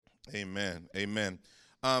Amen. Amen.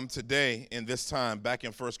 Today, in this time, back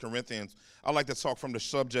in First Corinthians, I'd like to talk from the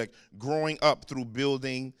subject, growing up through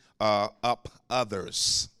building up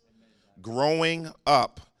others. Growing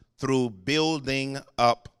up through building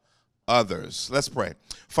up others. Let's pray.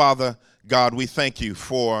 Father God, we thank you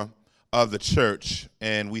for the church,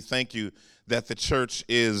 and we thank you that the church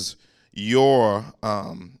is your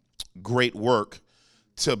great work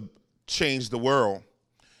to change the world.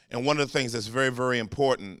 And one of the things that's very, very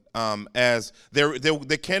important, as there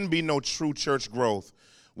can be no true church growth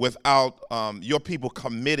without your people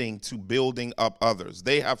committing to building up others.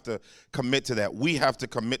 They have to commit to that. We have to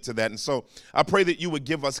commit to that. And so I pray that you would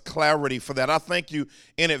give us clarity for that. I thank you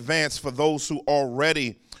in advance for those who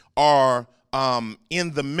already are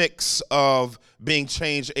in the mix of being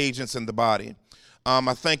change agents in the body.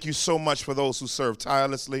 I thank you so much for those who serve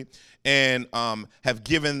tirelessly and have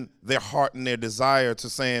given their heart and their desire to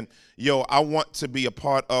saying, yo, I want to be a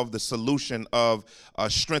part of the solution of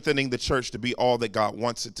strengthening the church to be all that God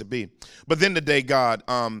wants it to be. But then today, God,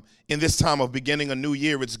 in this time of beginning a new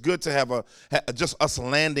year, it's good to have just us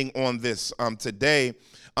landing on this today,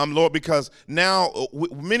 Lord, because now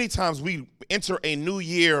many times we enter a new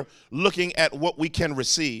year looking at what we can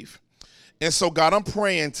receive. And so, God, I'm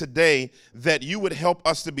praying today that you would help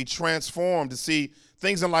us to be transformed, to see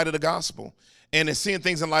things in light of the gospel. And in seeing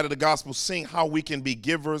things in light of the gospel, seeing how we can be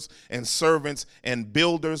givers and servants and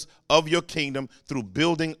builders of your kingdom through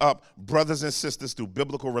building up brothers and sisters through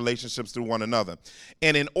biblical relationships through one another.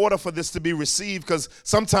 And in order for this to be received, because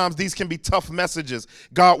sometimes these can be tough messages,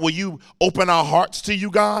 God, will you open our hearts to you,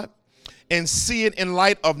 God? And see it in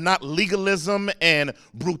light of not legalism and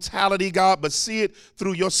brutality, God, but see it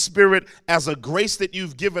through your spirit as a grace that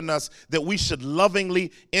you've given us that we should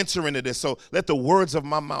lovingly enter into this. So let the words of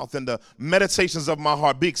my mouth and the meditations of my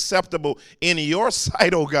heart be acceptable in your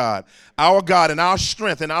sight, oh God, and our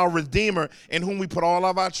strength and our Redeemer in whom we put all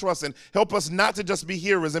of our trust in. Help us not to just be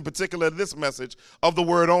hearers, in particular this message of the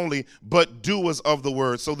word only, but doers of the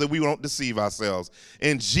word so that we won't deceive ourselves.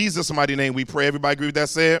 In Jesus' mighty name we pray. Everybody agree with that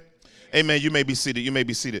said? Amen. You may be seated. You may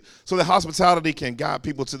be seated. So the hospitality can guide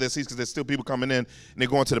people to their seats because there's still people coming in and they're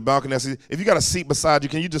going to the balcony. If you got a seat beside you,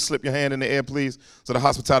 can you just slip your hand in the air, please, so the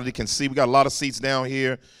hospitality can see? We got a lot of seats down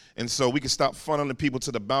here, and so we can stop funneling people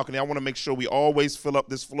to the balcony. I want to make sure we always fill up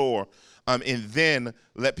this floor and then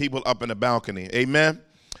let people up in the balcony. Amen.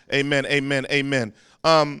 Amen. Amen. Amen.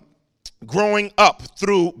 Growing up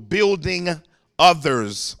through building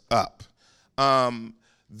others up.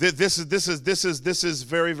 This is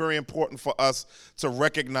very, very important for us to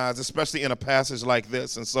recognize, especially in a passage like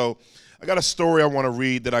this. And so I got a story I want to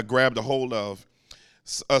read that I grabbed a hold of,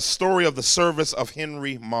 a story of the service of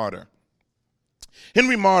Henry Martyr.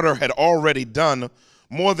 Henry Martyr had already done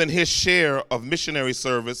more than his share of missionary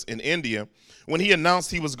service in India when he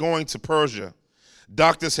announced he was going to Persia.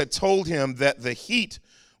 Doctors had told him that the heat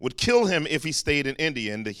would kill him if he stayed in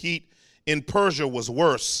India, and the heat in Persia was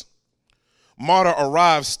worse. Martyr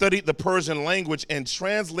arrived, studied the Persian language, and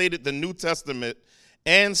translated the New Testament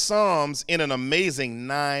and Psalms in an amazing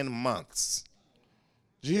 9 months.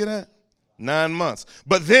 Did you hear that? 9 months.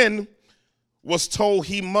 But then was told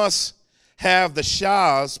he must have the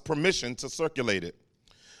Shah's permission to circulate it.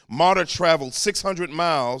 Martyr traveled 600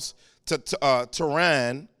 miles to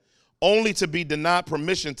Tehran only to be denied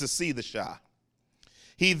permission to see the Shah.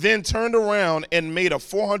 He then turned around and made a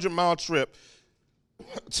 400-mile trip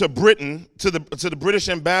to Britain, to the British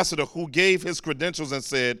ambassador, who gave his credentials and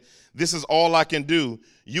said, this is all I can do.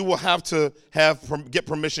 You will have to get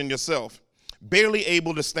permission yourself. Barely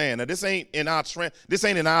able to stand. Now, this ain't in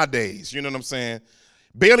our days, you know what I'm saying?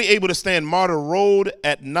 Barely able to stand, Martyr rode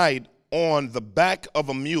at night on the back of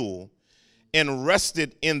a mule and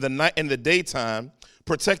rested in the daytime,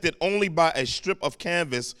 protected only by a strip of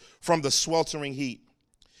canvas from the sweltering heat.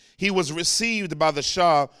 He was received by the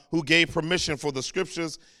Shah, who gave permission for the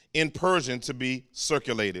scriptures in Persian to be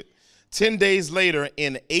circulated. 10 days later,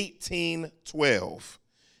 in 1812,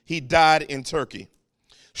 he died in Turkey.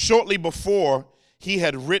 Shortly before, he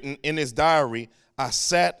had written in his diary, I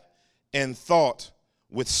sat and thought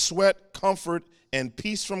with sweat, comfort, and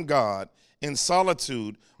peace from God, in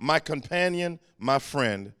solitude, my companion, my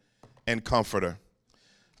friend, and comforter.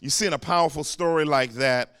 You see, in a powerful story like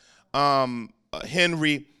that,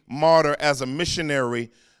 Henry Martyr, as a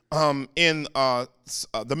missionary in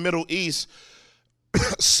the Middle East,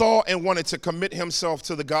 saw and wanted to commit himself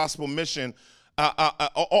to the gospel mission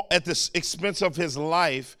at the expense of his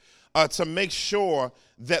life to make sure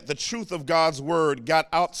that the truth of God's word got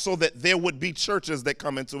out so that there would be churches that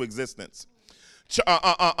come into existence.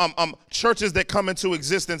 churches that come into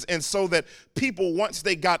existence, and so that people, once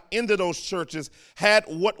they got into those churches, had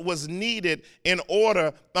what was needed in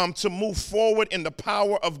order to move forward in the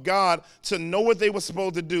power of God, to know what they were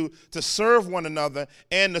supposed to do, to serve one another,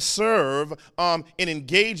 and to serve in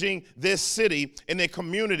engaging their city and their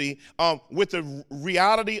community with the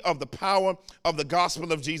reality of the power of the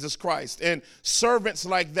gospel of Jesus Christ. And servants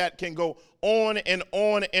like that can go on and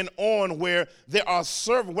on and on, where there are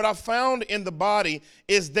servants. What I found in the body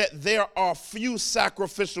is that there are few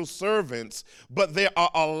sacrificial servants, but there are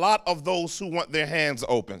a lot of those who want their hands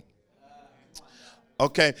open.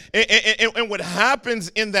 Okay, and what happens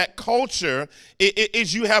in that culture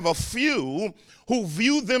is you have a few who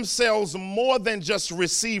view themselves more than just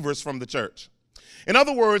receivers from the church. In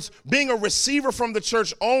other words, being a receiver from the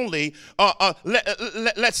church only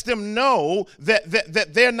lets them know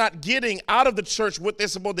that they're not getting out of the church what they're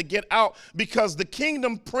supposed to get out, because the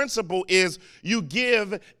kingdom principle is you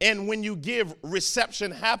give, and when you give,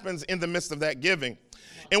 reception happens in the midst of that giving.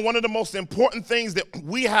 And one of the most important things that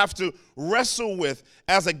we have to wrestle with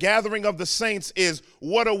as a gathering of the saints is,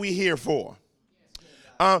 what are we here for?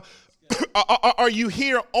 Are you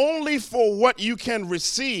here only for what you can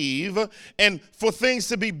receive and for things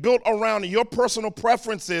to be built around your personal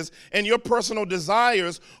preferences and your personal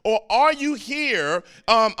desires? Or are you here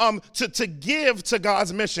to give to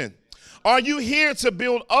God's mission? Are you here to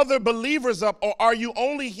build other believers up, or are you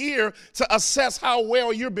only here to assess how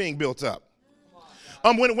well you're being built up?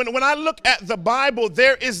 When I look at the Bible,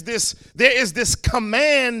 there is this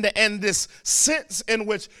command and this sense in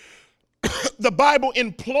which the Bible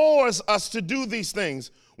implores us to do these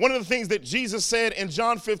things. One of the things that Jesus said in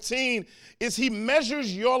John 15 is he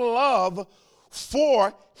measures your love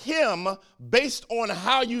for him based on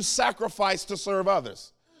how you sacrifice to serve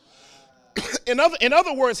others. In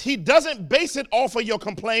other words, he doesn't base it off of your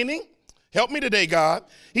complaining. Help me today, God.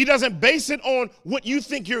 He doesn't base it on what you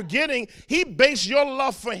think you're getting. He based your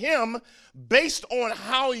love for him based on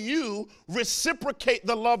how you reciprocate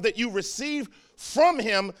the love that you receive from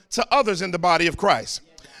him to others in the body of Christ.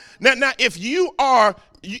 Now, if you are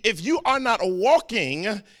not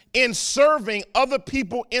walking in serving other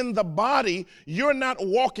people in the body, you're not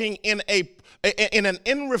walking in an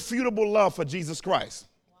irrefutable love for Jesus Christ.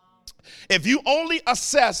 If you only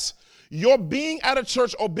assess your being at a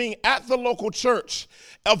church or being at the local church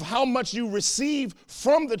of how much you receive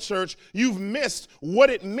from the church, you've missed what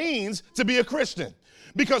it means to be a Christian.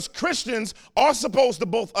 Because Christians are supposed to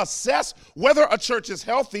both assess whether a church is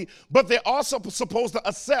healthy, but they're also supposed to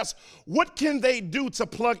assess what can they do to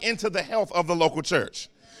plug into the health of the local church.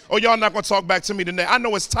 Oh, y'all not going to talk back to me today. I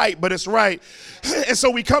know it's tight, but it's right. And so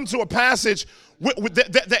we come to a passage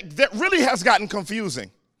that really has gotten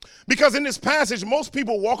confusing. Because in this passage, most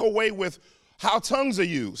people walk away with how tongues are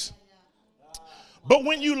used. But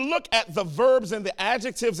when you look at the verbs and the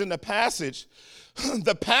adjectives in the passage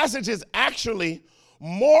is actually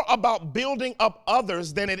more about building up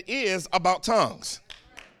others than it is about tongues.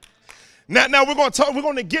 Now we're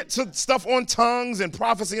going to get to stuff on tongues and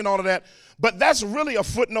prophecy and all of that, but that's really a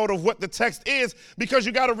footnote of what the text is, because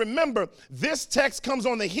you got to remember this text comes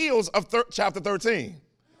on the heels of chapter 13.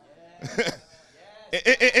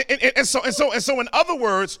 And so in other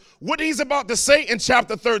words, what he's about to say in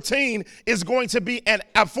chapter 13 is going to be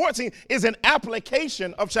 14 is an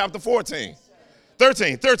application of chapter 14.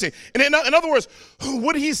 13. And in other words,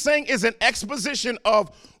 what he's saying is an exposition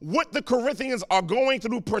of what the Corinthians are going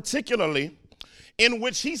through, particularly in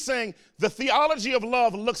which he's saying the theology of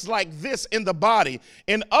love looks like this in the body.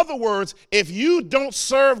 In other words, if you don't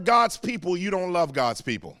serve God's people, you don't love God's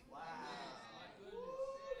people.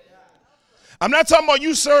 I'm not talking about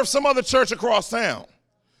you serve some other church across town.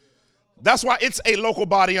 That's why it's a local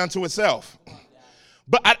body unto itself.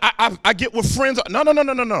 But I get with friends.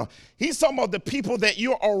 No. He's talking about the people that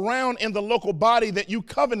you're around in the local body that you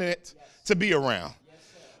covenant to be around.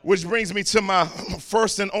 Which brings me to my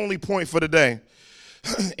first and only point for today.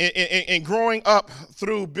 In growing up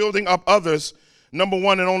through building up others, number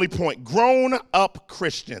one and only point, grown up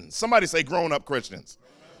Christians. Somebody say grown up Christians.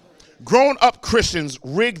 Grown up Christians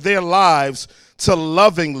rig their lives to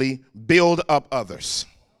lovingly build up others.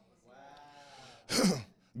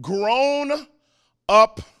 Grown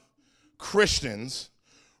up Christians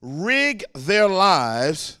rig their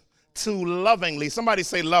lives to lovingly, somebody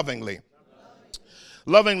say lovingly,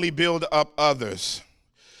 lovingly build up others.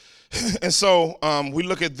 And so we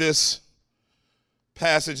look at this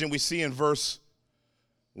passage and we see in verse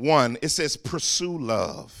 1, it says pursue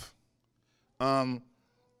love.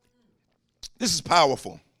 This is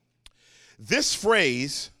powerful. This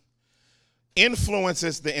phrase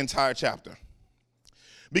influences the entire chapter.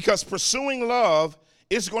 Because pursuing love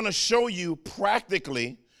is going to show you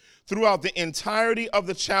practically throughout the entirety of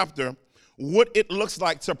the chapter what it looks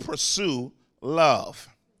like to pursue love.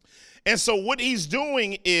 And so what he's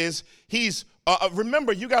doing is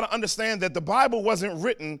remember, you got to understand that the Bible wasn't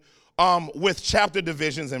written with chapter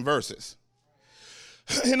divisions and verses.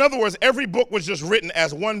 In other words, every book was just written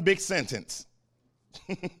as one big sentence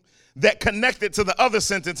that connected to the other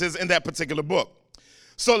sentences in that particular book.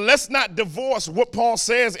 So let's not divorce what Paul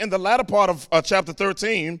says in the latter part of chapter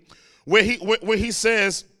 13, where he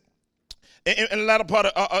says, in the latter part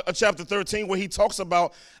of chapter 13, where he talks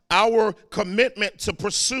about our commitment to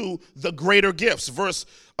pursue the greater gifts. Verse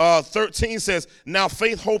 13 says, now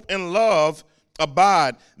faith, hope, and love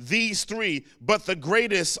abide, these three, but the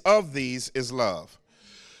greatest of these is love.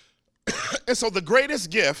 And so the greatest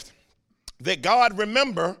gift that God,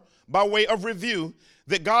 remember, by way of review,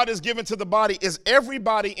 that God has given to the body is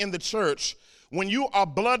everybody in the church. When you are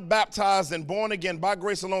blood baptized and born again by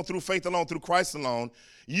grace alone, through faith alone, through Christ alone,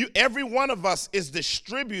 every one of us is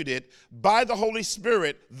distributed by the Holy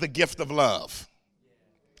Spirit the gift of love.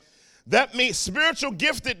 That means spiritual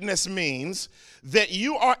giftedness means that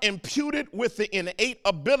you are imputed with the innate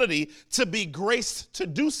ability to be graced to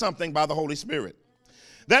do something by the Holy Spirit.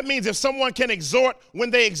 That means if someone can exhort, when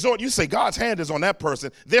they exhort, you say God's hand is on that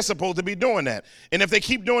person. They're supposed to be doing that. And if they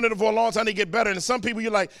keep doing it for a long time, they get better. And some people,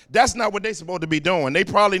 you're like, that's not what they're supposed to be doing. They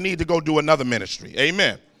probably need to go do another ministry.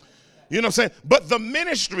 Amen. You know what I'm saying? But the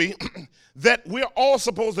ministry that we're all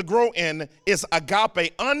supposed to grow in is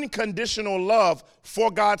agape, unconditional love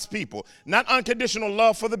for God's people. Not unconditional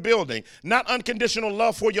love for the building, not unconditional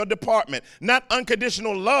love for your department, not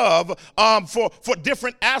unconditional love for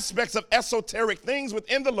different aspects of esoteric things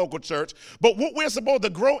within the local church. But what we're supposed to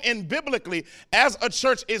grow in biblically as a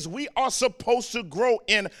church is we are supposed to grow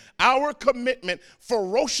in our commitment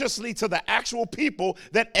ferociously to the actual people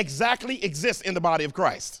that exactly exist in the body of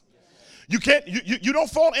Christ. You don't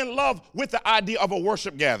fall in love with the idea of a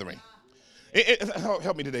worship gathering.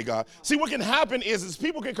 Help me today, God. See, what can happen is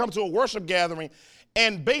people can come to a worship gathering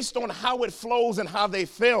and based on how it flows and how they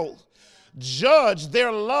feel, judge their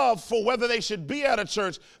love for whether they should be at a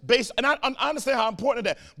church based, and I understand how important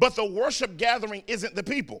that, but the worship gathering isn't the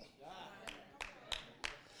people.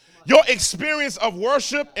 Your experience of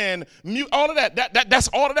worship and all of that's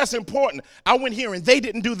all of that's important. I went here and they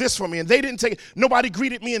didn't do this for me and they didn't take it. Nobody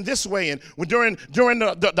greeted me in this way. And during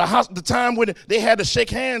the time when they had to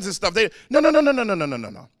shake hands and stuff,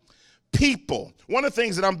 no. People. One of the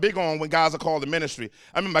things that I'm big on when guys are called to ministry,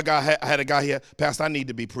 I remember I had a guy here, Pastor, I need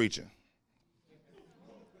to be preaching.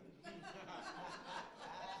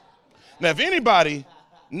 Now, if anybody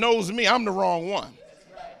knows me, I'm the wrong one.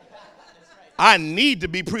 I need to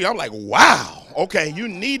be preaching. I'm like, wow, okay, you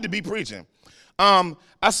need to be preaching. I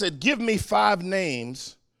said, give me 5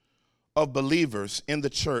 names of believers in the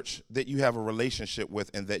church that you have a relationship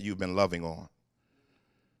with and that you've been loving on. Wow.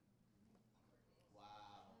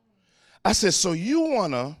 I said, so you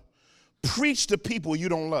want to preach to people you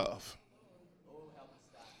don't love.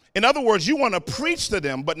 In other words, you want to preach to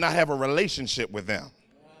them but not have a relationship with them.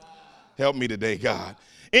 Help me today, God.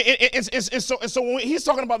 And so when he's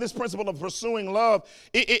talking about this principle of pursuing love,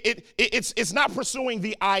 it's not pursuing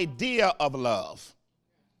the idea of love.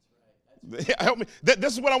 Help me.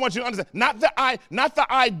 This is what I want you to understand. Not the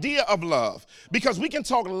idea of love, because we can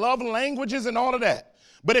talk love languages and all of that.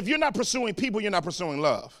 But if you're not pursuing people, you're not pursuing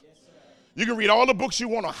love. You can read all the books you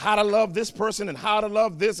want on how to love this person and how to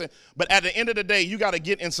love this. But at the end of the day, you got to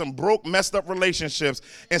get in some broke, messed up relationships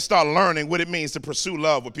and start learning what it means to pursue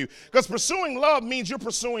love with people. Because pursuing love means you're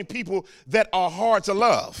pursuing people that are hard to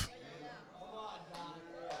love.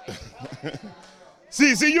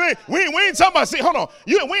 see, we ain't talking about, hold on.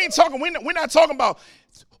 We're not talking about,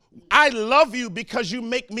 I love you because you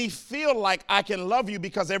make me feel like I can love you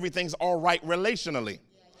because everything's all right relationally.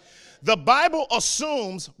 The Bible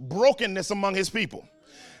assumes brokenness among his people.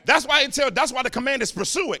 That's why the command is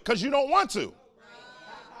pursue it, because you don't want to.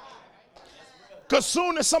 Because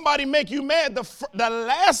soon as somebody make you mad, the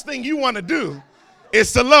last thing you want to do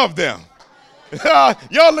is to love them.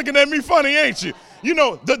 Y'all looking at me funny, ain't you? You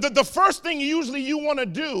know, the first thing usually you want to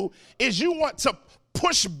do is you want to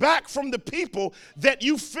push back from the people that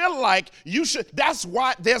you feel like you should. That's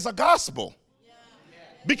why there's a gospel.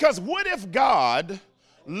 Because what if God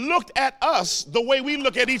looked at us the way we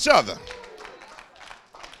look at each other?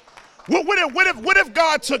 What if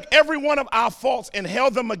God took every one of our faults and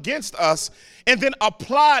held them against us and then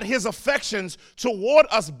applied his affections toward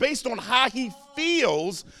us based on how he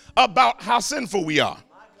feels about how sinful we are?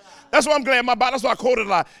 That's why I'm glad my Bible, that's why I quoted a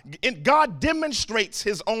lot. And God demonstrates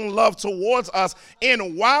his own love towards us.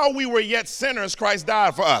 And while we were yet sinners, Christ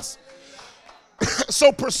died for us.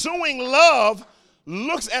 So pursuing love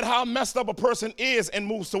looks at how messed up a person is and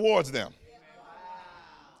moves towards them.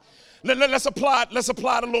 Let's apply it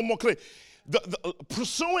a little more clearly.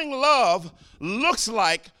 Pursuing love looks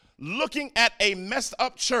like looking at a messed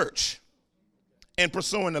up church and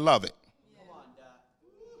pursuing to love it.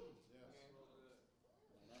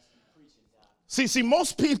 See,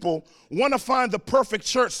 most people want to find the perfect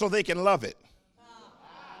church so they can love it.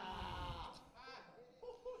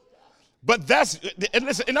 But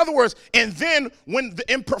listen, in other words, and then when the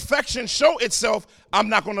imperfections show itself, I'm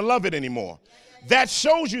not going to love it anymore. That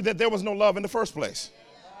shows you that there was no love in the first place.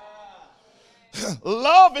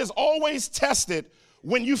 Love is always tested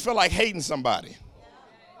when you feel like hating somebody.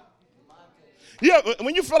 Yeah,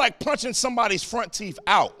 when you feel like punching somebody's front teeth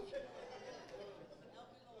out.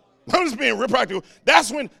 I'm just being real practical.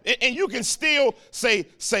 That's when, and you can still say,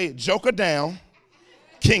 Joker down,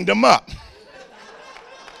 kingdom up.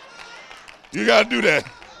 You got to do that.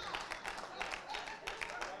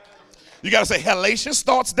 You got to say, hellacious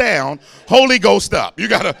thoughts down, Holy Ghost up. You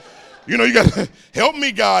got to help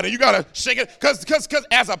me, God, and you got to shake it. Because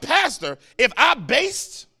as a pastor, if I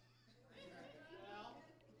based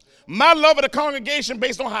my love of the congregation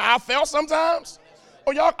based on how I felt sometimes,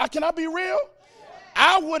 oh, y'all, can I be real?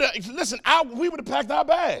 We would have packed our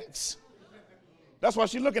bags. That's why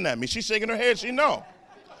she's looking at me. She's shaking her head. She know.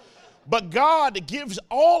 But God gives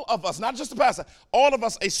all of us, not just the pastor, all of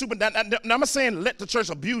us a super. Now, I'm not saying let the church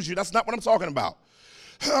abuse you. That's not what I'm talking about.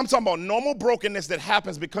 I'm talking about normal brokenness that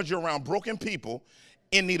happens because you're around broken people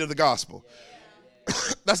in need of the gospel.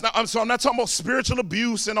 I'm not talking about spiritual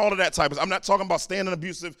abuse and all of that type of. I'm not talking about staying in an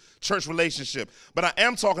abusive church relationship. But I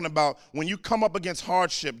am talking about when you come up against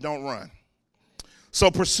hardship, don't run. So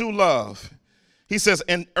pursue love. He says,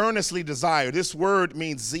 and earnestly desire. This word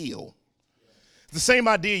means zeal. The same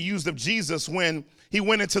idea used of Jesus when he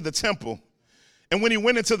went into the temple. And when he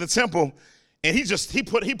went into the temple, and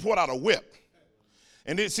he pulled out a whip.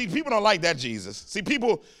 And see, people don't like that Jesus. See,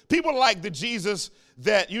 people like the Jesus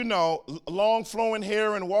that, long flowing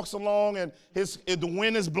hair and walks along and the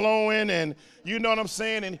wind is blowing and you know what I'm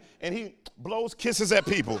saying? And he blows kisses at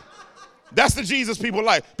people. That's the Jesus people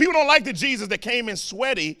like. People don't like the Jesus that came in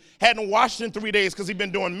sweaty, hadn't washed in 3 days because he'd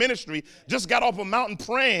been doing ministry, just got off a mountain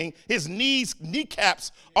praying. His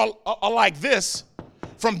kneecaps are like this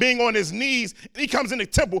from being on his knees. He comes in the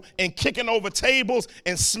temple and kicking over tables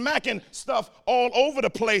and smacking stuff all over the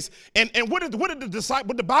place. And what did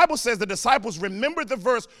the Bible says, the disciples remembered the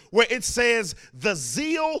verse where it says, the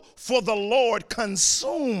zeal for the Lord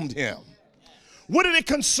consumed him. What did it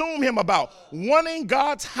consume him about? Wanting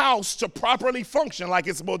God's house to properly function like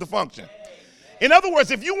it's supposed to function. In other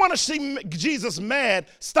words, if you want to see Jesus mad,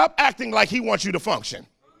 stop acting like he wants you to function.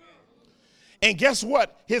 And guess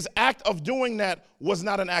what? His act of doing that was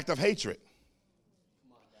not an act of hatred.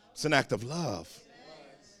 It's an act of love.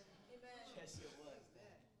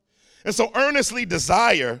 And so earnestly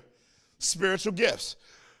desire spiritual gifts.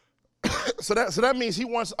 So that means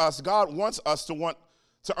God wants us to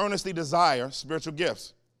earnestly desire spiritual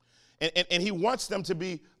gifts. And he wants them to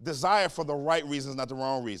be desired for the right reasons, not the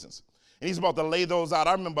wrong reasons. And he's about to lay those out.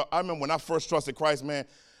 I remember when I first trusted Christ, man,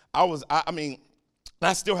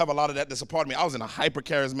 I still have a lot of that that's a part of me. I was in a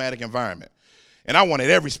hyper-charismatic environment. And I wanted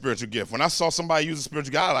every spiritual gift. When I saw somebody use a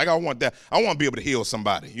spiritual gift, I want that. I want to be able to heal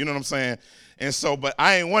somebody. You know what I'm saying? And so, but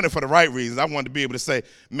I ain't want it for the right reasons. I wanted to be able to say,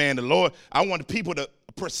 man, the Lord, I wanted people to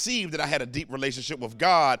perceive that I had a deep relationship with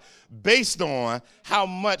God based on how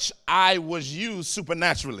much I was used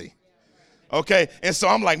supernaturally. Okay, and so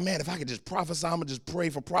I'm like, man, if I could just prophesy, I'm going to just pray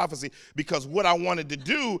for prophecy, because what I wanted to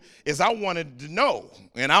do is I wanted to know,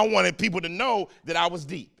 and I wanted people to know that I was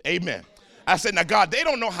deep. Amen. I said, now, God, they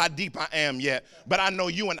don't know how deep I am yet, but I know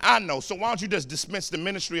you and I know. So why don't you just dismiss the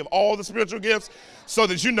ministry of all the spiritual gifts so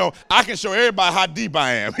that, I can show everybody how deep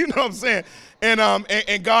I am. You know what I'm saying?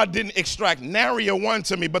 And God didn't extract nary a one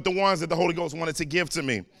to me, but the ones that the Holy Ghost wanted to give to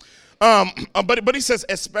me. But he says,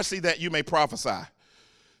 especially that you may prophesy.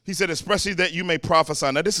 He said, especially that you may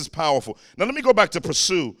prophesy. Now, this is powerful. Now, let me go back to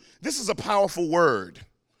pursue. This is a powerful word.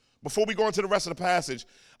 Before we go into the rest of the passage,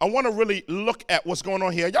 I want to really look at what's going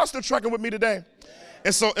on here. Y'all still tracking with me today?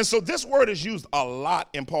 And so this word is used a lot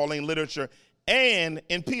in Pauline literature and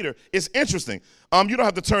in Peter. It's interesting. You don't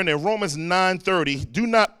have to turn there. Romans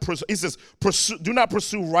 9:30. He says, do not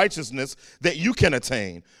pursue righteousness that you can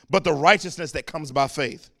attain, but the righteousness that comes by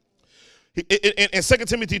faith. In 2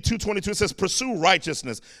 Timothy 2:22, it says, pursue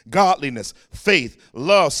righteousness, godliness, faith,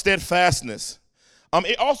 love, steadfastness.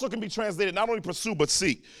 It also can be translated not only pursue, but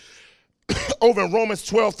seek. over in Romans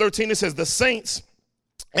 12:13, it says, the saints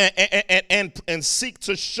and seek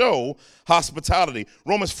to show hospitality.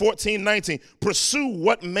 Romans 14:19, pursue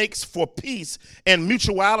what makes for peace and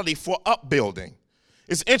mutuality for upbuilding.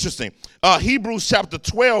 It's interesting. Hebrews chapter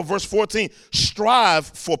 12, verse 14, strive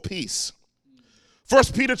for peace. 1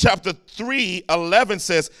 Peter chapter 3:11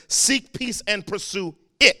 says, seek peace and pursue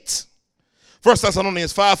it. 1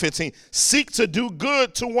 Thessalonians 5:15, seek to do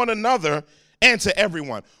good to one another and to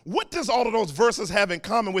everyone. What does all of those verses have in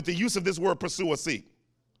common with the use of this word pursue or seek?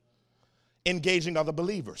 Engaging other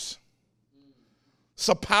believers. It's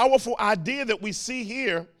a powerful idea that we see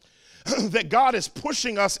here, that God is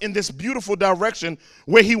pushing us in this beautiful direction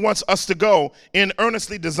where he wants us to go in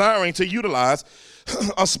earnestly desiring to utilize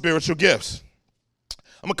our spiritual gifts.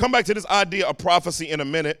 I'm going to come back to this idea of prophecy in a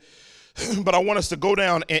minute, but I want us to go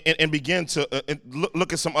down and begin to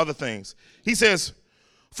look at some other things. He says,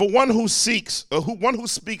 for one who speaks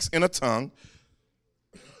in a tongue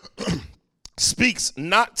speaks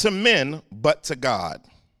not to men, but to God.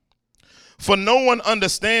 For no one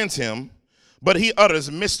understands him, but he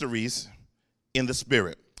utters mysteries in the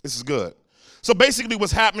spirit. This is good. So basically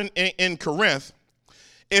what's happening in Corinth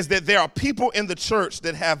is that there are people in the church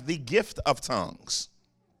that have the gift of tongues.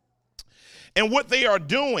 And what they are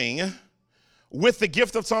doing with the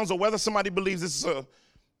gift of tongues, or whether somebody believes this is a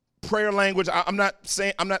prayer language, I'm not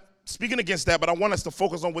speaking against that, but I want us to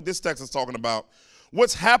focus on what this text is talking about.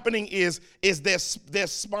 What's happening is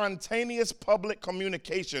there's spontaneous public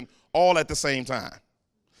communication all at the same time.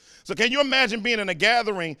 So can you imagine being in a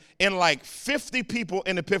gathering and like 50 people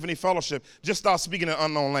in Epiphany Fellowship just start speaking in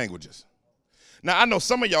unknown languages? Now, I know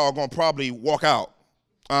some of y'all are going to probably walk out.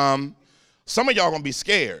 Some of y'all are going to be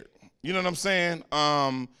scared. You know what I'm saying?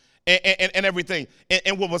 And everything.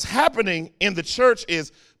 And what was happening in the church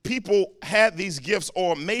is people had these gifts,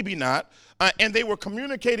 or maybe not, and they were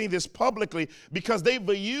communicating this publicly because they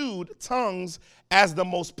viewed tongues as the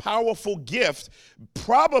most powerful gift,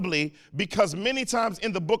 probably because many times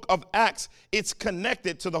in the book of Acts, it's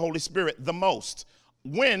connected to the Holy Spirit the most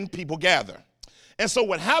when people gather. And so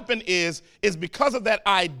what happened is because of that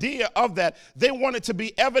idea of that, they wanted to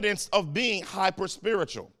be evidence of being hyper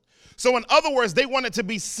spiritual. So in other words, they wanted to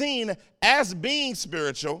be seen as being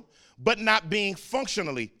spiritual, but not being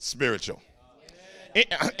functionally spiritual.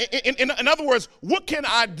 In other words, what can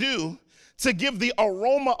I do to give the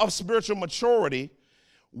aroma of spiritual maturity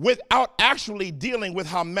without actually dealing with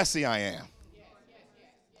how messy I am?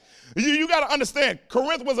 You got to understand,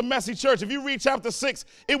 Corinth was a messy church. If you read chapter 6,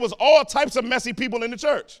 it was all types of messy people in the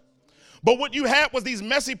church. But what you had was these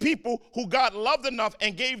messy people who God loved enough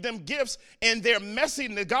and gave them gifts, and their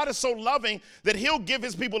messiness, God is so loving that he'll give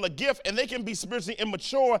his people a gift and they can be spiritually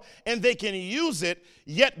immature and they can use it,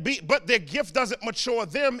 but their gift doesn't mature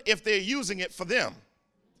them if they're using it for them.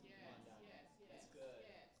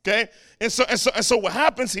 Okay? And so what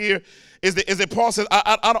happens here is that Paul says,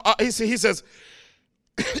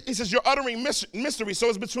 he says, you're uttering mystery, so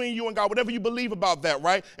it's between you and God, whatever you believe about that,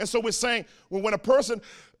 right? And so we're saying, well, when a person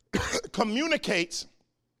communicates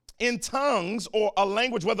in tongues or a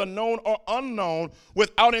language, whether known or unknown,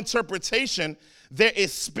 without interpretation, there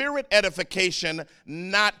is spirit edification,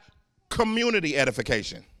 not community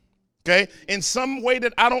edification. Okay? In some way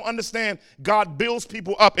that I don't understand, God builds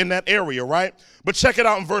people up in that area, right? But check it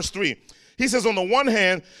out in verse 3. He says, on the one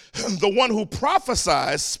hand, the one who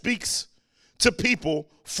prophesies speaks to people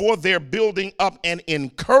for their building up and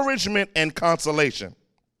encouragement and consolation.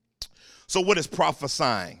 So what is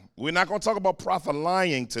prophesying? We're not going to talk about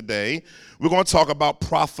prophet-lying today. We're going to talk about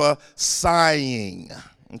prophesying,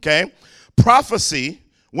 okay? Prophecy,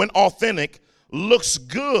 when authentic, looks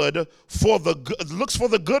for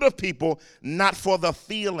the good of people, not for the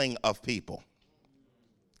feeling of people,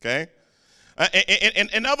 okay?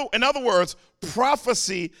 In other words,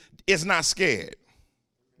 prophecy is not scared.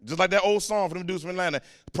 Just like that old song from them dudes from Atlanta,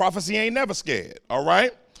 prophecy ain't never scared, all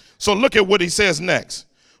right? So look at what he says next.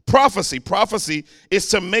 Prophecy is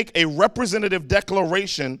to make a representative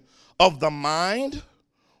declaration of the mind,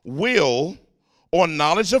 will, or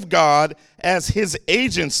knowledge of God as his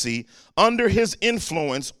agency under his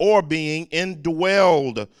influence or being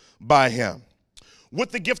indwelled by him.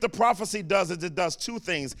 What the gift of prophecy does is it does two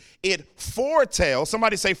things. It foretells,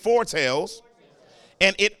 somebody say foretells,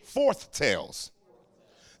 and it forthtells.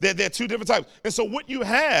 There are two different types. And so what you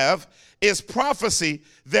have is prophecy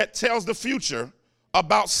that tells the future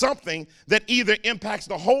about something that either impacts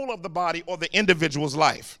the whole of the body or the individual's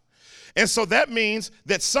life. And so that means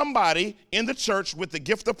that somebody in the church with the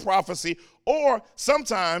gift of prophecy, or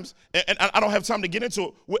sometimes, and I don't have time to get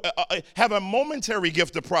into it, have a momentary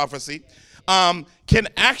gift of prophecy. can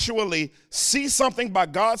actually see something by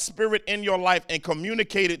God's Spirit in your life and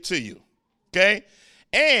communicate it to you, okay?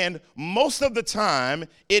 And most of the time,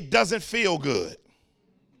 it doesn't feel good.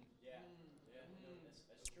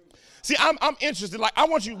 See, I'm interested. Like, I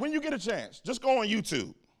want you, when you get a chance, just go on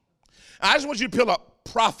YouTube. I just want you to pull up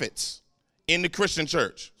prophets in the Christian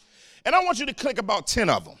church. And I want you to click about 10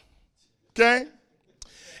 of them, okay?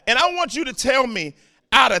 And I want you to tell me,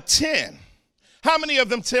 out of 10, how many of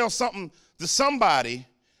them tell something to somebody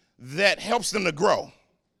that helps them to grow?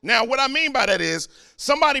 Now, what I mean by that is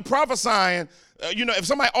somebody prophesying, if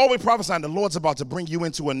somebody always prophesying, the Lord's about to bring you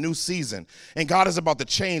into a new season and God is about to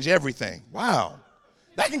change everything. Wow.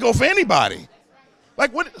 That can go for anybody.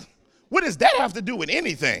 Like, what does that have to do with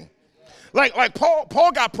anything? Like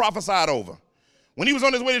Paul got prophesied over. When he was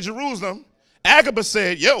on his way to Jerusalem, Agabus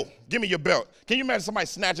said, yo, give me your belt. Can you imagine somebody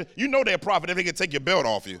snatching? You know they're a prophet if they can take your belt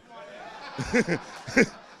off you.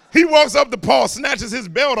 He walks up to Paul, snatches his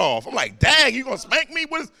belt off. I'm like, dang, you going to spank me?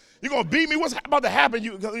 You going to beat me? What's about to happen?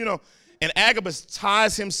 And Agabus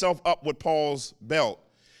ties himself up with Paul's belt.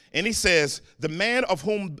 And he says, the man of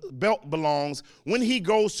whom belt belongs, when he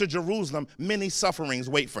goes to Jerusalem, many sufferings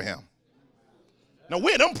wait for him. Now,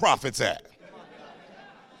 where them prophets at?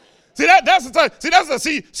 See, that's the time.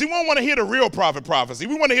 See, we don't want to hear the real prophet prophecy.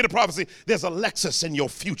 We want to hear the prophecy. There's a Lexus in your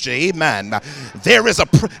future. Amen. There is a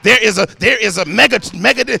mega,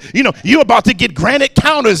 you're about to get granite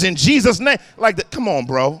counters in Jesus' name. Come on,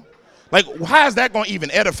 bro. Like, how is that going to even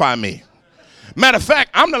edify me? Matter of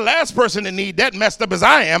fact, I'm the last person to need that messed up as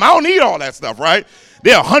I am. I don't need all that stuff, right?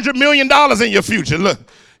 There are $100 million in your future. Look,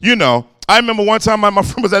 I remember one time my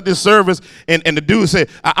friend was at this service and the dude said,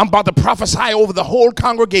 I'm about to prophesy over the whole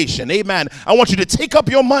congregation. Amen. I want you to take up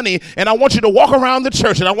your money and I want you to walk around the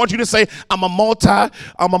church and I want you to say, I'm a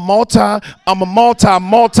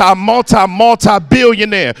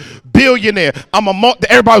multi-billionaire.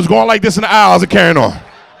 Everybody was going like this in the aisles and carrying on.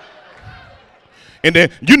 And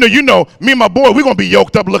then, me and my boy, we're going to be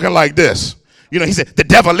yoked up looking like this. He said, the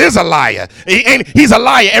devil is a liar. He's a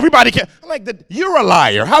liar. Everybody can. I'm like, you're a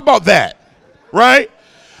liar. How about that? Right?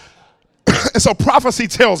 And so prophecy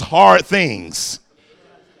tells hard things.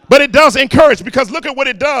 But it does encourage, because look at what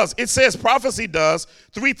it does. It says prophecy does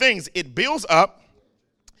 3 things. It builds up,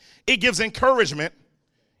 it gives encouragement,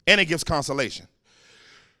 and it gives consolation.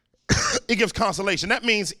 It gives consolation. That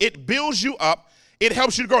means it builds you up. It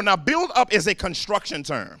helps you to grow. Now, build up is a construction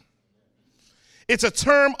term. It's a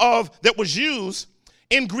term that was used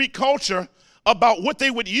in Greek culture about what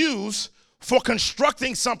they would use for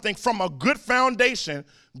constructing something from a good foundation,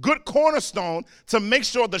 good cornerstone, to make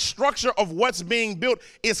sure the structure of what's being built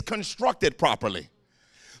is constructed properly.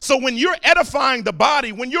 So when you're edifying the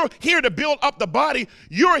body, when you're here to build up the body,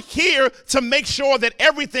 you're here to make sure that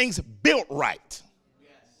everything's built right.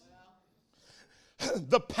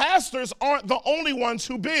 The pastors aren't the only ones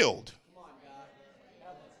who build.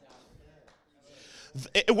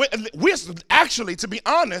 We're actually, to be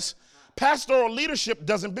honest, pastoral leadership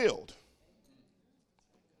doesn't build.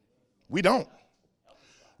 We don't.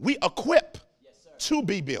 We equip to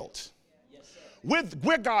be built.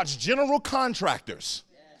 We're God's general contractors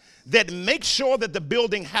that make sure that the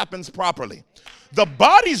building happens properly. The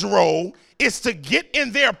body's role is to get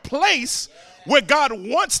in their place where God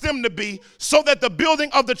wants them to be so that the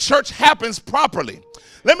building of the church happens properly.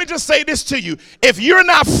 Let me just say this to you. If you're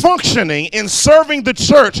not functioning in serving the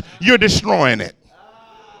church, you're destroying it.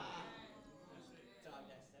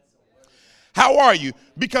 How are you?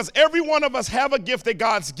 Because every one of us have a gift that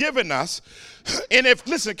God's given us. And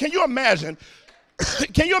listen, can you imagine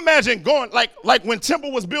going like when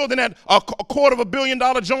Temple was building that a $250 million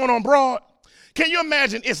joint on Broad? Can you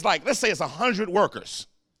imagine it's like, let's say it's 100 workers.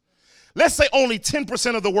 Let's say only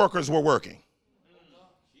 10% of the workers were working.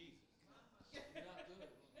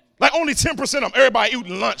 Like only 10% of them, everybody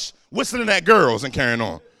eating lunch, whistling at girls and carrying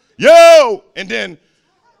on. Yo! And then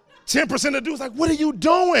 10% of the dudes like, what are you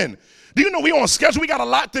doing? Do you know we on schedule? We got a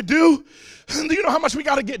lot to do. Do you know how much we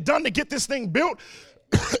got to get done to get this thing built?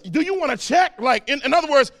 Do you want to check? Like, in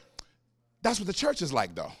other words, that's what the church is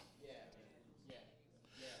like, though.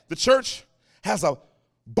 The church has a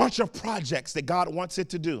bunch of projects that God wants it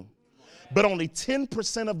to do, but only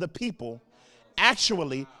 10% of the people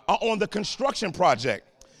actually are on the construction project.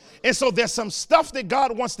 And so there's some stuff that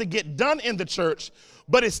God wants to get done in the church,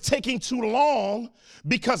 but it's taking too long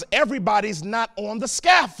because everybody's not on the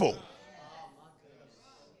scaffold.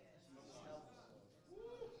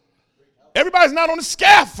 Everybody's not on the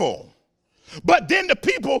scaffold. But then the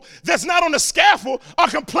people that's not on the scaffold are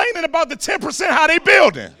complaining about the 10% how they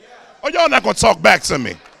building. Oh, y'all not going to talk back to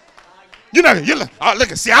me. Look,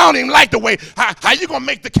 see, I don't even like the way, how you going to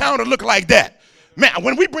make the counter look like that? Man,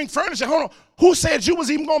 when we bring furniture, hold on, who said you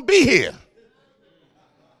was even going to be here?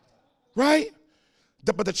 Right?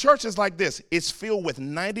 But the church is like this. It's filled with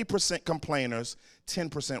 90% complainers,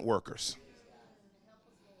 10% workers.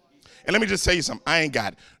 And let me just tell you something. I ain't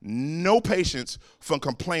got no patience for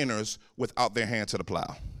complainers without their hand to the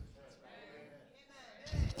plow.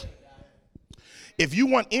 If you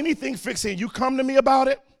want anything fixed and you come to me about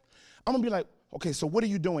it, I'm going to be like, okay, so what are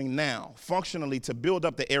you doing now functionally to build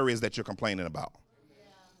up the areas that you're complaining about?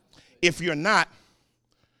 If you're not,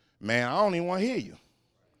 man, I don't even want to hear you.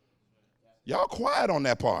 Y'all quiet on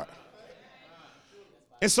that part.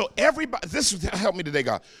 And so everybody, this help me today,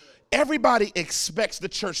 God. Everybody expects the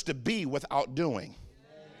church to be without doing.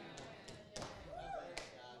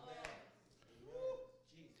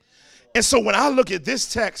 And so when I look at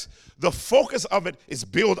this text, the focus of it is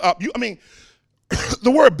build up.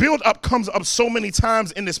 The word build up comes up so many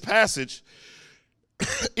times in this passage,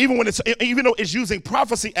 even though it's using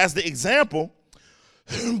prophecy as the example,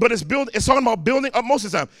 but it's talking about building up most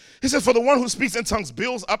of the time. He says, for the one who speaks in tongues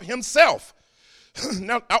builds up himself.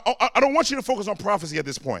 Now, I don't want you to focus on prophecy at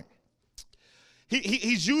this point.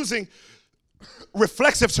 He's using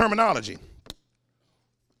reflexive terminology.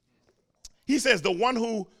 He says the one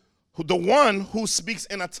who speaks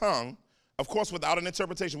in a tongue, of course without an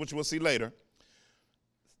interpretation, which we'll see later,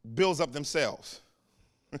 builds up themselves.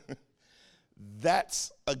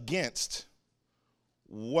 That's against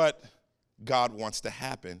what God wants to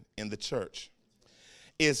happen in the church.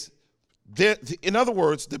 In other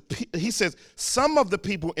words, he says some of the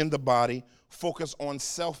people in the body focus on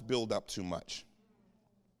self-build-up too much.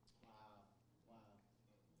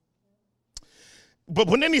 But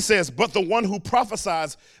then he says, but the one who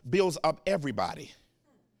prophesies builds up everybody.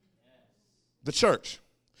 The church.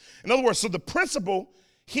 In other words, so the principle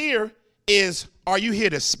here is, are you here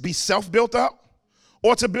to be self-built up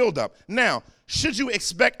or to build up? Now, should you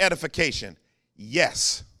expect edification?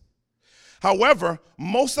 Yes. However,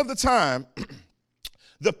 most of the time,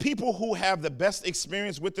 the people who have the best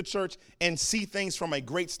experience with the church and see things from a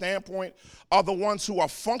great standpoint are the ones who are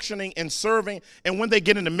functioning and serving. And when they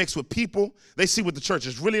get in the mix with people, they see what the church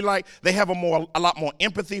is really like. They have a lot more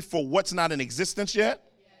empathy for what's not in existence yet,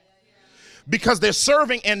 because they're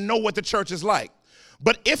serving and know what the church is like.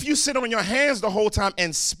 But if you sit on your hands the whole time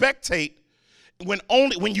and spectate, when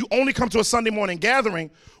you only come to a Sunday morning gathering,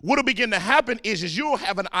 what will begin to happen is you'll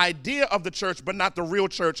have an idea of the church, but not the real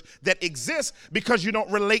church that exists, because you don't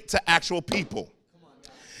relate to actual people.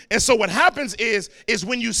 And so what happens is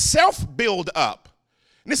when you self-build up,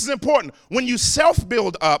 and this is important, when you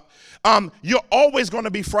self-build up, you're always going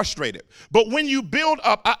to be frustrated. But when you build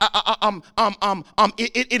up,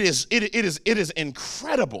 it is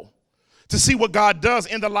incredible to see what God does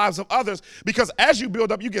in the lives of others, because as you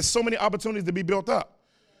build up, you get so many opportunities to be built up.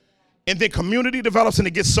 And then community develops and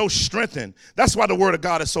it gets so strengthened. That's why the word of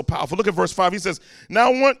God is so powerful. Look at verse 5. He says,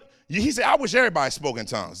 he said, I wish everybody spoke in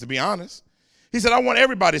tongues, to be honest. He said, I want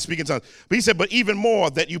everybody to speak in tongues. But he said, but even more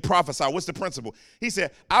that you prophesy. What's the principle? He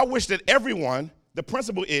said, I wish that everyone, the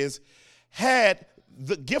principle is, had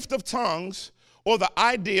the gift of tongues or the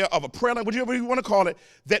idea of a prayer language, whatever you want to call it,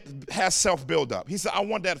 that has self-build up. He said, I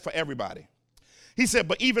want that for everybody. He said,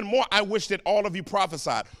 but even more, I wish that all of you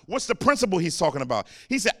prophesied. What's the principle he's talking about?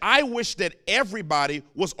 He said, I wish that everybody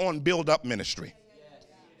was on build-up ministry.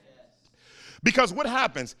 Because what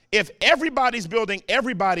happens, if everybody's building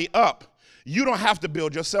everybody up, you don't have to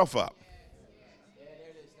build yourself up.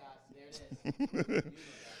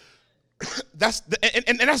 That's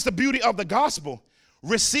the beauty of the gospel.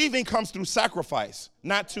 Receiving comes through sacrifice,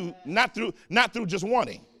 not through just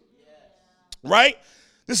wanting. Right?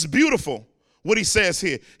 This is beautiful what he says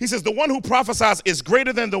here. He says the one who prophesies is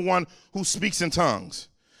greater than the one who speaks in tongues,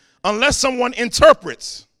 unless someone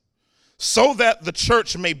interprets, so that the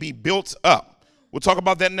church may be built up. We'll talk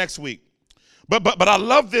about that next week. But I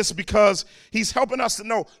love this because he's helping us to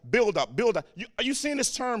know build up. Are you seeing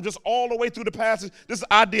this term just all the way through the passage? This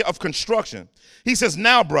idea of construction. He says,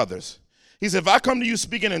 now, brothers, he said, if I come to you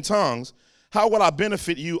speaking in tongues, how will I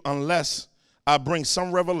benefit you unless I bring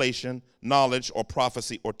some revelation, knowledge, or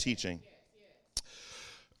prophecy, or teaching?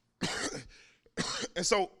 And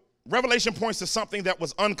so revelation points to something that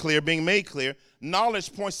was unclear being made clear.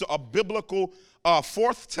 Knowledge points to a biblical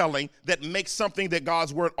forthtelling that makes something that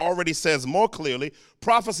God's word already says more clearly.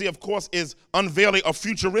 Prophecy, of course, is unveiling a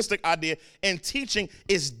futuristic idea, and teaching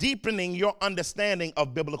is deepening your understanding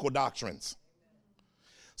of biblical doctrines.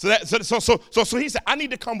 So he said, I need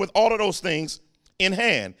to come with all of those things in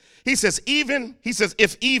hand. He says,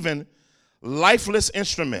 if even lifeless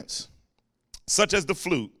instruments, such as the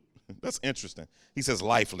flute, That's interesting. He says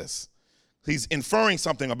lifeless. He's inferring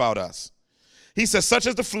something about us. He says, such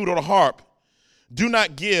as the flute or the harp, do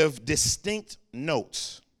not give distinct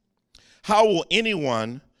notes. How will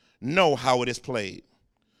anyone know how it is played?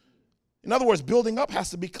 In other words, building up has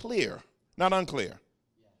to be clear, not unclear,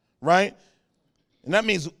 right? And that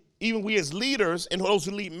means even we as leaders and those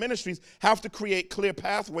who lead ministries have to create clear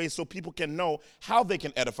pathways so people can know how they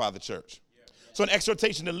can edify the church. So an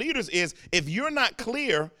exhortation to leaders is, if you're not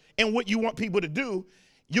clear in what you want people to do,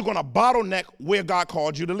 you're going to bottleneck where God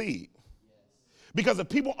called you to lead. Because if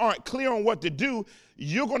people aren't clear on what to do,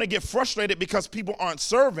 you're going to get frustrated because people aren't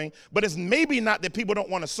serving. But it's maybe not that people don't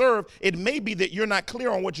want to serve. It may be that you're not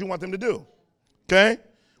clear on what you want them to do. Okay?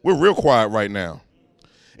 We're real quiet right now.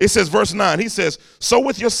 It says, verse 9, he says, so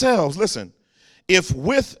with yourselves, listen, if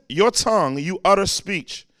with your tongue you utter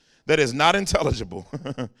speech that is not intelligible,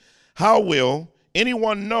 how will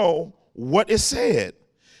anyone know what is said?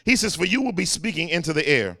 He says, for you will be speaking into the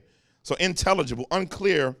air. So intelligible,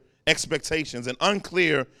 unclear expectations, and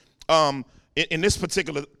unclear, in this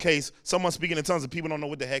particular case, someone speaking in tongues and people don't know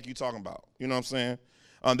what the heck you're talking about. You know what I'm saying?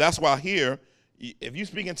 That's why here, if you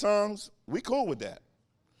speak in tongues, we cool with that.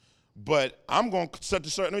 But I'm going to set the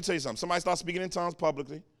certain, let me tell you something. Somebody starts speaking in tongues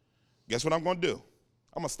publicly, guess what I'm going to do?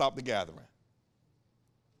 I'm going to stop the gathering.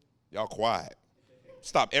 Y'all quiet.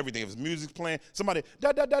 Stop everything. If it's music playing, somebody,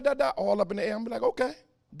 da, all up in the air, I'm going to be like, okay,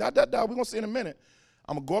 da, we're going to see in a minute.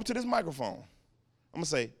 I'm going to go up to this microphone. I'm going to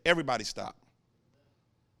say, everybody stop.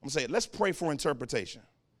 I'm going to say, let's pray for interpretation.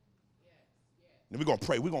 Then we're going to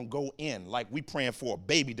pray. We're going to go in like we praying for a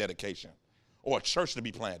baby dedication or a church to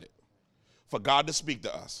be planted, for God to speak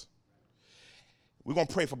to us. We're going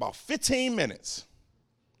to pray for about 15 minutes,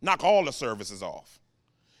 knock all the services off,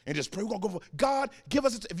 and just pray. We're going to go for, God, give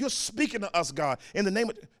us, if you're speaking to us, God, in the name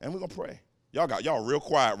of, and we're going to pray. Y'all real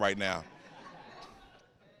quiet right now.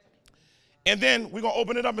 And then we're going to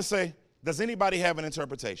open it up and say, does anybody have an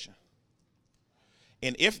interpretation?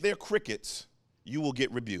 And if they're crickets, you will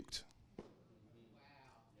get rebuked.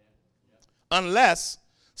 Unless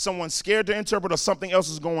someone's scared to interpret or something else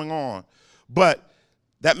is going on. But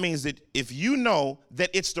that means that if you know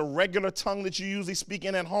that it's the regular tongue that you usually speak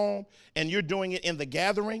in at home and you're doing it in the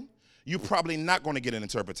gathering, you're probably not going to get an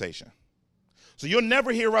interpretation. So you'll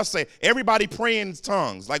never hear us say, everybody pray in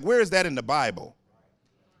tongues. Like, where is that in the Bible?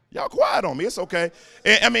 Y'all quiet on me. It's okay.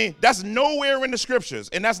 I mean, that's nowhere in the scriptures,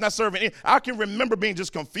 and that's not serving. I can remember being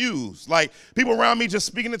just confused. Like, people around me just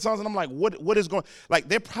speaking in tongues, and I'm like, what is going,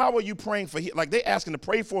 like, how are you praying for, like, they're asking to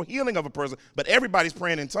pray for healing of a person, but everybody's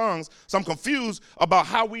praying in tongues. So I'm confused about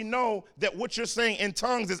how we know that what you're saying in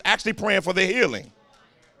tongues is actually praying for their healing.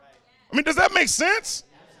 I mean, does that make sense?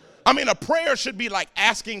 I mean, a prayer should be like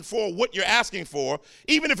asking for what you're asking for.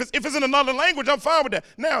 Even if it's in another language, I'm fine with that.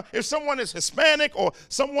 Now, if someone is Hispanic or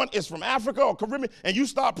someone is from Africa or Caribbean, and you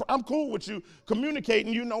start, I'm cool with you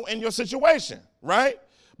communicating, you know, in your situation, right?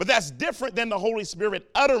 But that's different than the Holy Spirit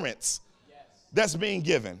utterance that's being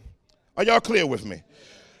given. Are y'all clear with me?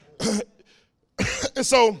 And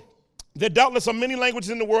so, there doubtless are many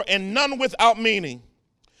languages in the world and none without meaning.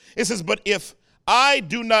 It says, but if I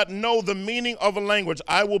do not know the meaning of a language,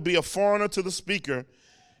 I will be a foreigner to the speaker,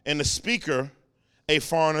 and the speaker a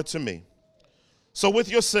foreigner to me. So with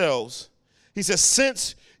yourselves, he says,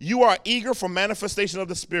 since you are eager for manifestation of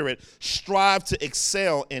the Spirit, strive to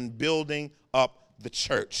excel in building up the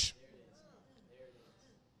church.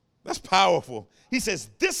 That's powerful. He says,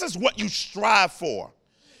 this is what you strive for.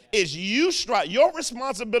 Is you strive, your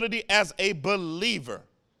responsibility as a believer.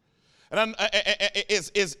 And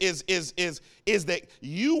is that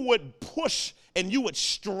you would push and you would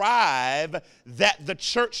strive that the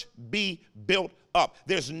church be built up.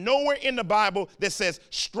 There's nowhere in the Bible that says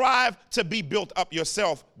strive to be built up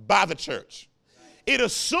yourself by the church. It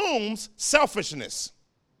assumes selfishness.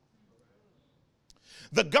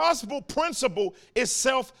 The gospel principle is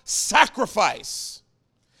self-sacrifice.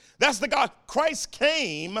 That's the God. Christ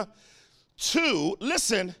came to,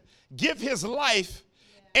 listen, give his life,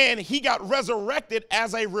 and he got resurrected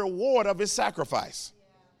as a reward of his sacrifice.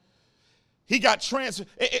 He got transferred.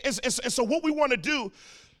 And so what we want to do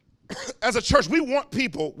as a church, we want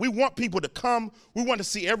people to come. We want to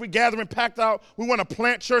see every gathering packed out. We want to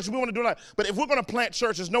plant churches. We want to do that. But if we're going to plant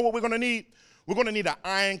churches, know what we're going to need? We're going to need an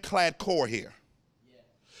ironclad core here.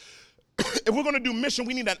 If we're going to do mission,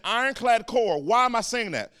 we need an ironclad core. Why am I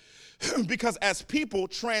saying that? Because as people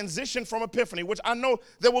transition from Epiphany, which I know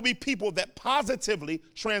there will be people that positively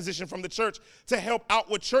transition from the church to help out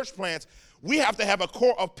with church plants, We have to have a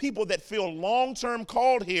core of people that feel long-term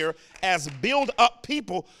called here as build-up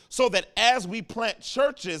people so that as we plant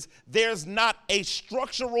churches, there's not a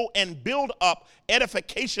structural and build-up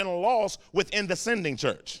edification loss within the sending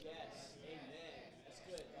church. Yes. Amen. That's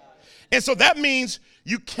good, God. And so that means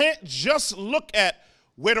you can't just look at,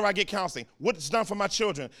 where do I get counseling? What's done for my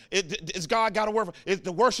children? Is God got to work? Is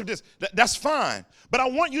the worship this? That's fine. But I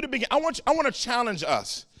want you to begin. I want to challenge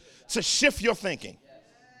us to shift your thinking.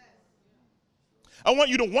 I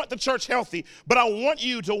want you to want the church healthy, but I want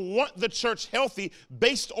you to want the church healthy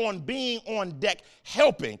based on being on deck,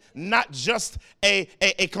 helping, not just a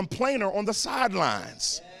complainer on the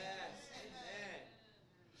sidelines.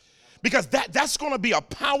 Because that's going to be a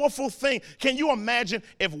powerful thing. Can you imagine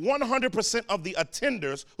if 100% of the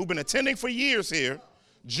attenders who've been attending for years here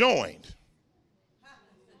joined?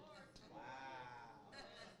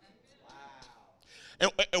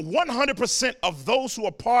 And 100% of those who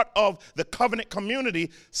are part of the covenant community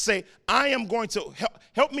say, I am going to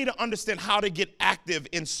help me to understand how to get active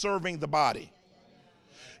in serving the body.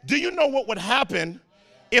 Do you know what would happen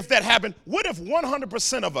if that happened? What if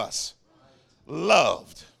 100% of us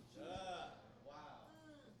loved?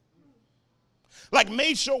 Like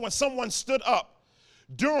made sure when someone stood up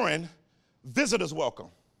during visitors welcome,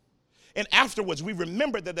 and afterwards we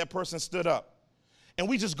remembered that person stood up, and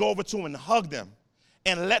we just go over to them and hug them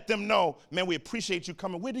and let them know, man, we appreciate you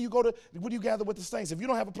coming. Where do you gather with the saints? If you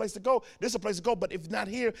don't have a place to go, there's a place to go. But if not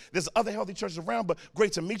here, there's other healthy churches around, but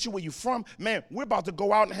great to meet you where you from. Man, we're about to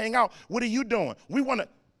go out and hang out. What are you doing? What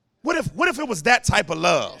if it was that type of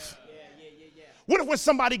love? What if when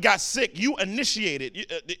somebody got sick, you initiated,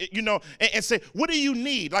 and say, what do you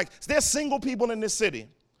need? Like, there's single people in this city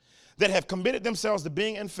that have committed themselves to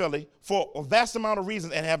being in Philly for a vast amount of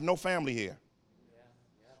reasons and have no family here.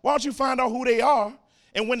 Why don't you find out who they are?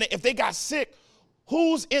 And if they got sick,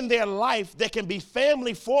 who's in their life that can be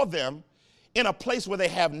family for them in a place where they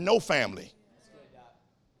have no family?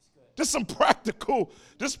 Just some practical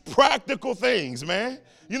things, man.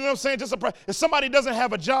 You know what I'm saying? If somebody doesn't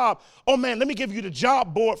have a job, oh man, let me give you the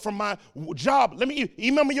job board from my job. Let me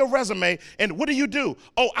email me your resume. And what do you do?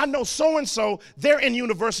 Oh, I know so-and-so, they're in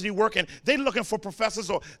university work and they're looking for professors,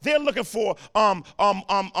 or they're looking for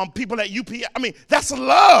people at UPS. I mean, that's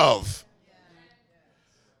love.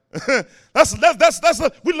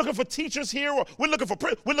 We're looking for teachers here, or we're looking for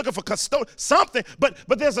something, but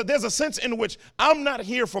there's a sense in which I'm not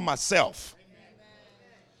here for myself.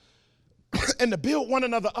 And to build one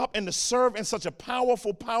another up and to serve in such a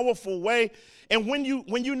powerful way. And when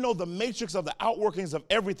you know the matrix of the outworkings of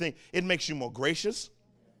everything, it makes you more gracious,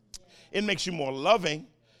 it makes you more loving,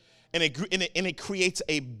 and it creates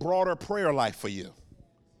a broader prayer life for you.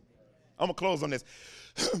 I'm gonna close on this.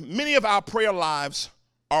 Many of our prayer lives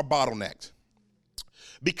are bottlenecked.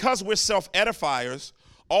 Because we're self-edifiers,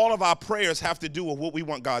 all of our prayers have to do with what we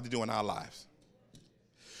want God to do in our lives.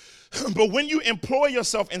 But when you employ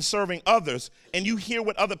yourself in serving others and you hear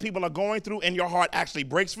what other people are going through and your heart actually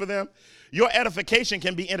breaks for them, your edification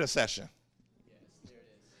can be intercession. Yes, there it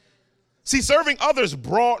is. See, serving others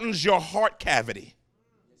broadens your heart cavity.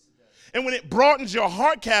 And when it broadens your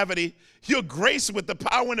heart cavity, you're graced with the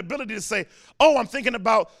power and ability to say, oh, I'm thinking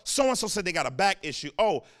about so-and-so said they got a back issue.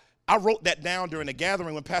 Oh, I wrote that down during the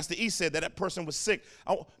gathering when Pastor E said that person was sick.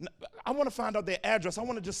 I want to find out their address. I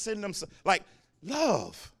want to just send them,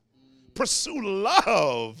 love. Pursue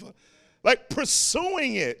love. Like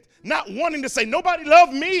pursuing it. Not wanting to say, nobody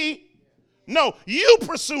loved me. No, you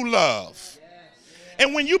pursue love.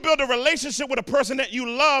 And when you build a relationship with a person that you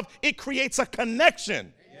love, it creates a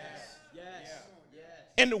connection.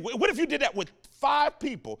 And what if you did that with 5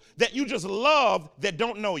 people that you just love that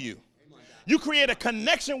don't know you? You create a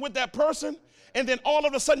connection with that person, and then all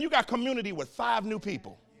of a sudden you got community with 5 new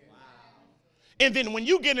people. And then when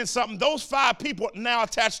you get in something, those 5 people now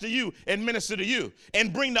attach to you and minister to you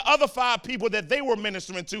and bring the other 5 people that they were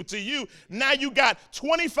ministering to you. Now you got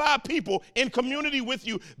 25 people in community with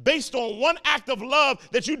you based on one act of love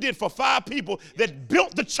that you did for 5 people that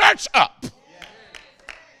built the church up.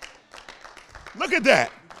 Look at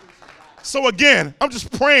that. So again, I'm just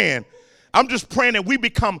praying that we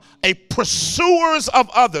become a pursuers of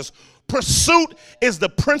others. Pursuit is the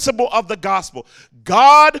principle of the gospel.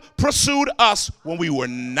 God pursued us when we were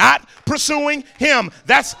not pursuing him.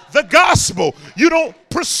 That's the gospel. You don't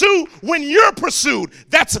pursue when you're pursued.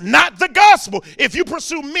 That's not the gospel. If you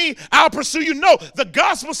pursue me, I'll pursue you. No, the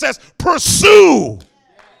gospel says pursue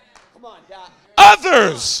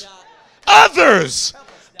others.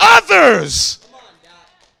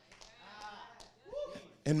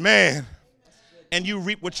 And man, and you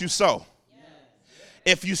reap what you sow.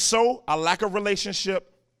 If you sow a lack of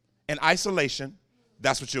relationship in isolation,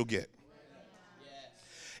 that's what you'll get.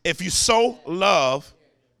 If you sow love,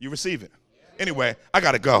 you receive it. Anyway, I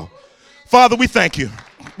got to go. Father, we thank you.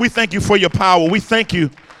 We thank you for your power. We thank you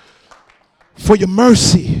for your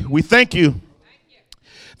mercy. We thank you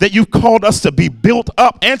that you've called us to be built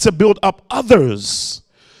up and to build up others.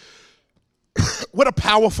 What a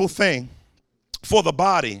powerful thing for the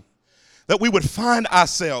body, that we would find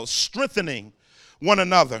ourselves strengthening one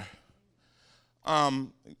another,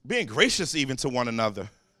 being gracious even to one another.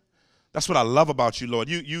 That's what I love about you, Lord.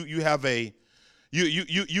 You have a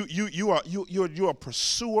you're a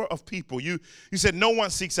pursuer of people. You said no one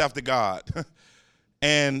seeks after God,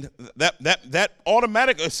 and that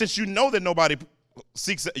automatic, since you know that nobody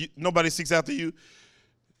seeks after you,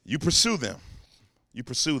 you pursue them. You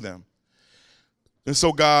pursue them. And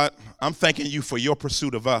so, God, I'm thanking you for your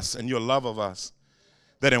pursuit of us and your love of us,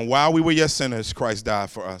 that while we were yet sinners, Christ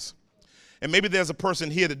died for us. And maybe there's a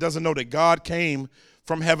person here that doesn't know that God came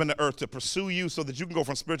from heaven to earth to pursue you so that you can go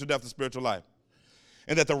from spiritual death to spiritual life,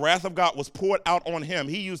 and that the wrath of God was poured out on him.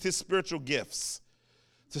 He used his spiritual gifts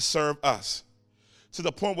to serve us, to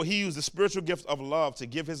the point where he used the spiritual gift of love to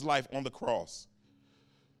give his life on the cross,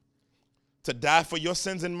 to die for your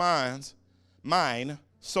sins and mine,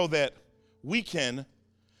 so that we can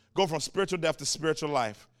go from spiritual death to spiritual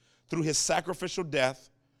life through his sacrificial death,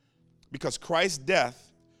 because Christ's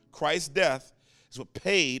death is what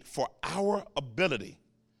paid for our ability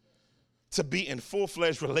to be in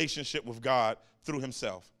full-fledged relationship with God through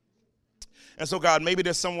himself. And so, God, maybe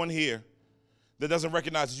there's someone here that doesn't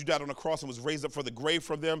recognize that you died on the cross and was raised up for the grave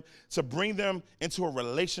for them, to bring them into a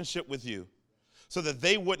relationship with you so that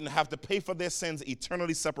they wouldn't have to pay for their sins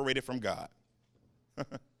eternally separated from God.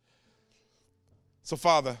 So,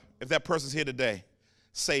 Father, if that person's here today,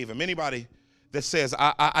 save him. Anybody that says,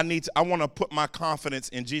 I want to put my confidence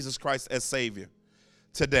in Jesus Christ as Savior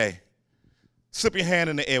today, slip your hand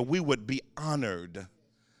in the air. We would be honored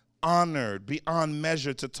beyond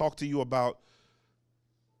measure to talk to you about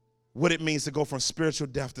what it means to go from spiritual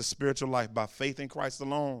death to spiritual life by faith in Christ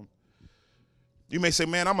alone. You may say,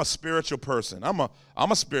 man, I'm a spiritual person. I'm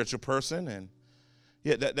a spiritual person, and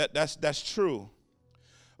yeah, that's true.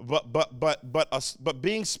 But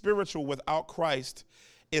being spiritual without Christ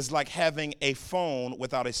is like having a phone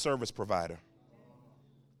without a service provider.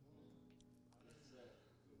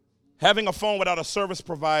 Having a phone without a service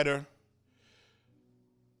provider,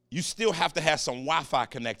 you still have to have some Wi-Fi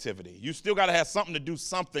connectivity. You still got to have something to do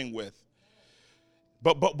something with.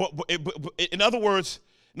 But in other words,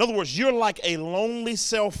 you're like a lonely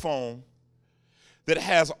cell phone that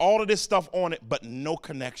has all of this stuff on it, but no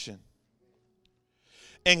connection.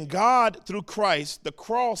 And God, through Christ, the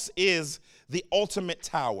cross is the ultimate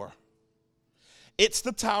tower. It's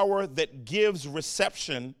the tower that gives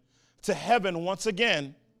reception to heaven once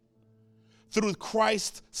again through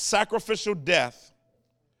Christ's sacrificial death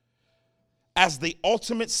as the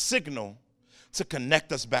ultimate signal to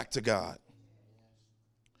connect us back to God.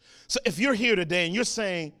 So if you're here today and you're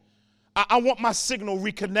saying, I want my signal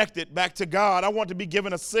reconnected back to God, I want to be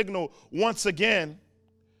given a signal once again,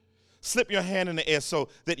 slip your hand in the air so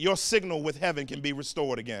that your signal with heaven can be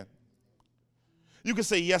restored again. You can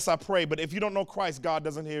say, yes, I pray, but if you don't know Christ, God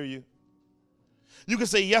doesn't hear you. You can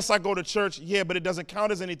say, yes, I go to church, yeah, but it doesn't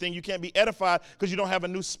count as anything. You can't be edified because you don't have a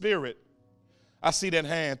new spirit. I see that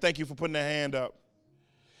hand. Thank you for putting that hand up.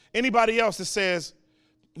 Anybody else that says,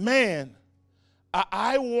 man,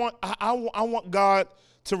 I want God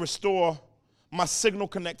to restore my signal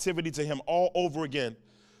connectivity to him all over again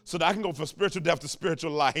so that I can go from spiritual death to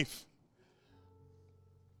spiritual life.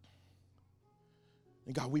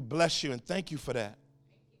 And God, we bless you and thank you for that,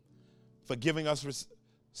 for giving us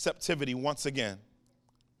receptivity once again.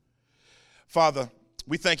 Father,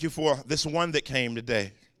 we thank you for this one that came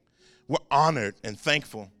today. We're honored and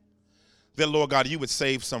thankful that, Lord God, you would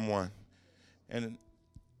save someone and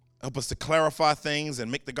help us to clarify things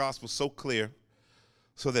and make the gospel so clear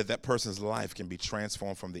so that that person's life can be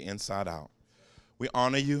transformed from the inside out. We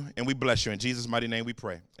honor you and we bless you. In Jesus' mighty name we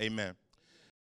pray. Amen.